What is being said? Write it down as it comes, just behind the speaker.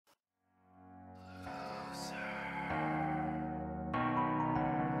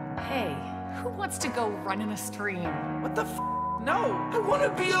Who wants to go run in a stream? What the f? No! I wanna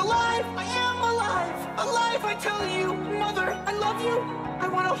be alive! I am alive! Alive, I tell you! Mother, I love you! I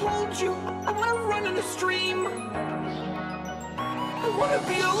wanna hold you! I wanna run in a stream! I wanna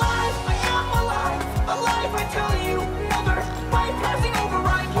be alive! I am alive! Alive, I tell you! Mother, bypassing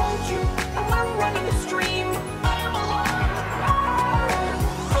override, hold you! I wanna run in a stream! I am alive!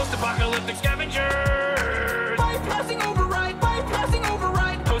 Post-apocalyptic scavengers! Bypassing override! Bypassing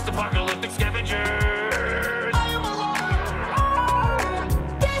override! Post-apocalyptic scavengers!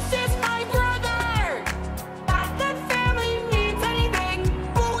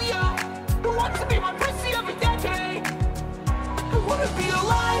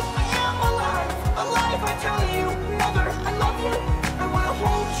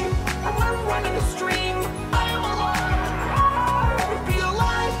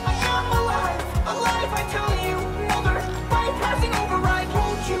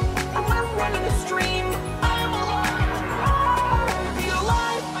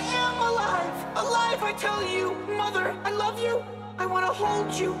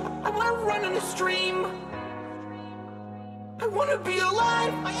 Hold you, I wanna run in a stream. I wanna be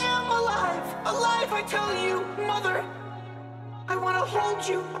alive, I am alive, alive, I tell you, mother. I wanna hold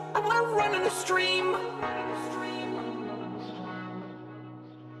you, I wanna run in a stream.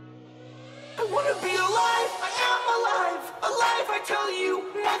 I wanna be alive, I am alive, alive, I tell you,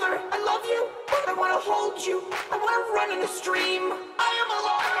 mother. I love you, I wanna hold you, I wanna run in a stream. I am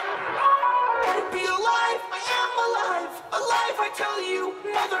alive. I wanna be alive, I am alive, alive, I tell you,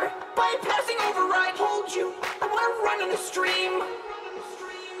 mother. Bypassing override, hold you, I wanna run in a stream.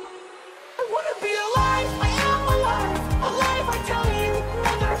 I wanna be alive, I am alive, alive, I tell you,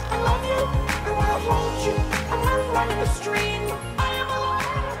 mother. I love you, I wanna hold you, I wanna run in a stream. I am alive,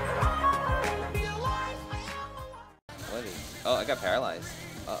 I wanna be alive, I am alive. What is? Oh, I got paralyzed.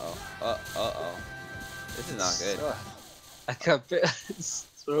 Uh-oh. This is not good. I got bit.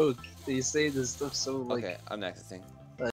 Stroke. They say this stuff so like. Okay, I'm next thing.